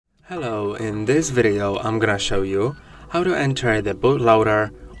Hello, in this video I'm gonna show you how to enter the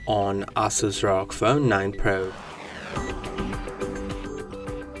bootloader on ASUS ROG Phone 9 Pro.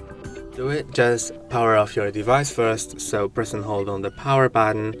 Do it, just power off your device first, so press and hold on the power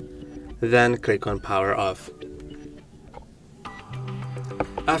button, then click on power off.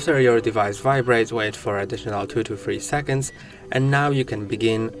 After your device vibrates, wait for additional 2 to 3 seconds, and now you can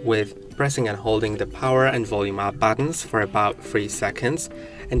begin with pressing and holding the power and volume up buttons for about 3 seconds,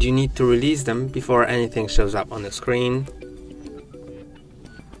 and you need to release them before anything shows up on the screen.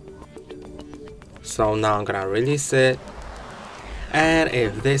 So now I'm gonna release it, and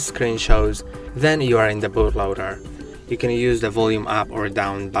if this screen shows, then you are in the bootloader. You can use the volume up or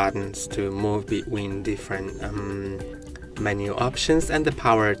down buttons to move between different menu options and the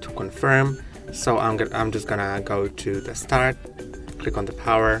power to confirm. So I'm just gonna go to the start, click on the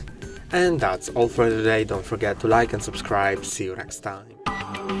power, and that's all for today. Don't forget to like and subscribe. See you next time.